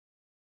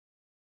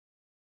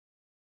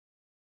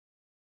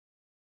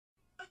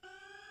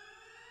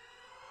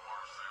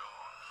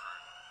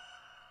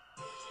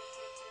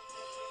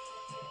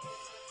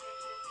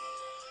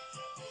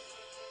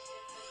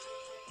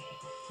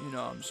You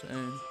know what I'm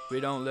saying? We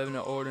don't live in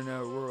an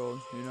ordinary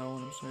world, you know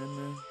what I'm saying,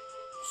 man?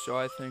 So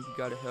I think we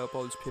gotta help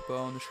all these people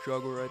on the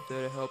struggle right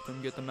there to help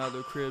them get them out of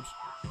their cribs.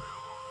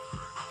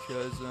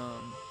 Cause,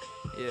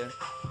 yeah,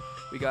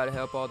 we gotta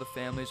help all the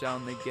families out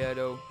in the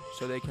ghetto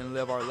so they can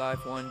live our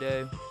life one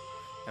day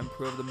and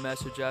prove the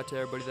message out to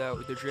everybody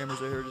that the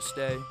dreamers are here to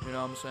stay, you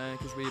know what I'm saying?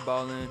 Cause we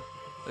ballin',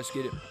 let's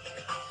get it.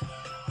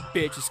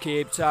 Bitches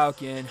keep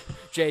talking,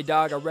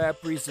 J-Dog I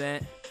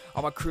represent.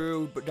 All my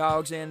crew,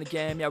 dogs in the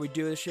game, yeah we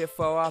do this shit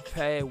for our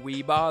pay.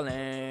 We ballin',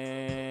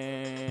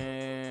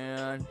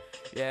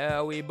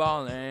 yeah we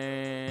ballin'.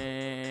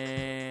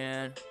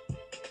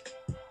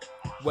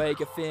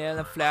 Wake up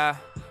feeling fly,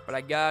 but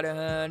I got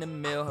 100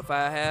 mil. If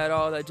I had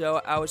all that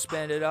dough, I would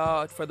spend it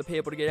all for the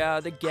people to get out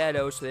of the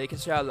ghetto so they can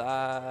start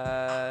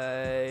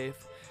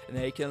life. And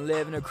they can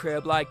live in a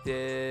crib like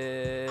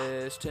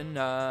this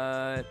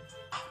tonight.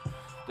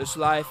 This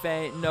life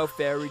ain't no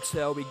fairy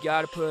tale, we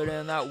gotta put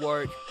in that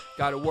work.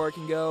 Gotta work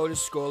and go to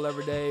school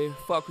every day.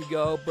 Fuck, we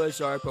go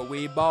berserk, but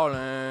we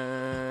ballin'.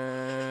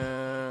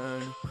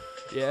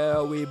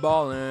 Yeah, we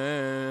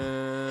ballin'.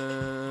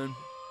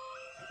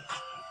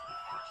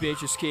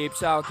 Bitches keep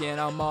talking,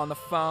 I'm on the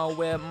phone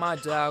with my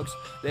dogs.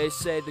 They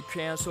say the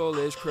cancel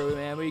is crew,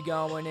 man, we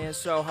going in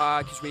so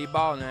hard cause we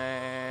ballin'.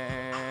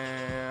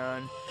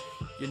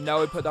 You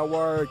know we put that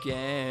work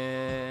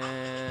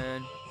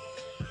in.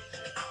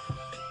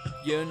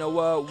 You know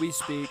what we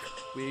speak,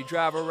 we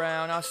drive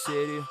around our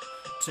city,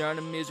 turn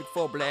the music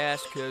full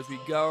blast, cause we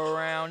go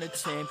around the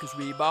team, cause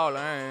we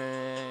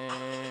ballin',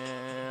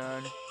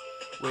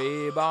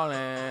 we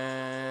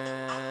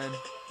ballin'.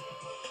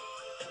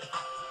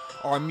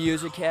 Our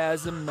music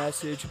has a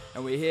message,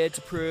 and we here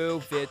to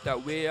prove it,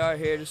 that we are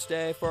here to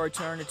stay for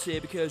eternity,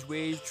 because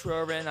we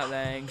true in our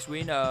language,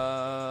 we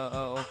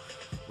know.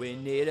 We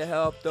need to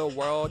help the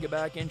world get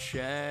back in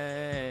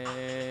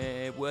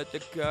shape, with the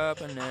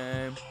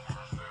company.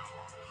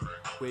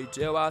 We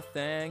do our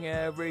thing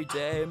every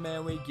day,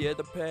 man, we get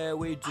the pay,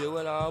 we do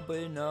it all, but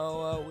you know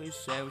what we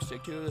say, we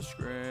stick to the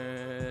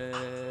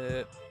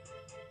script.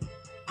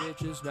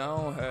 Bitches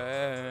don't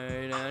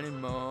hate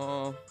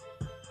anymore.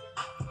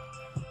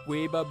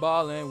 We be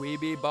ballin', we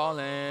be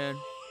ballin'.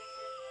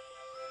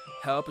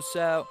 Help us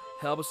out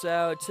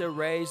to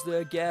raise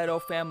the ghetto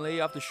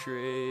family off the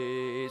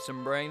streets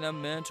and bring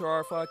them into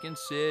our fucking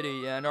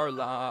city and our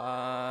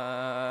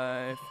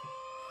life.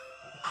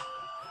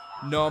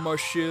 No more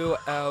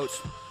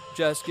shootouts,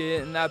 just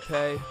getting that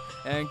pay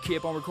and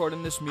keep on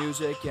recording this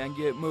music and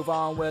move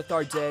on with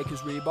our day,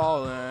 cause we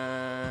ballin'.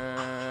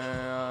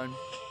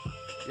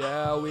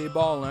 Yeah, we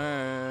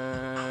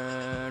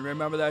ballin'.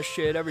 Remember that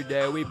shit every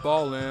day, we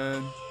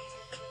ballin'.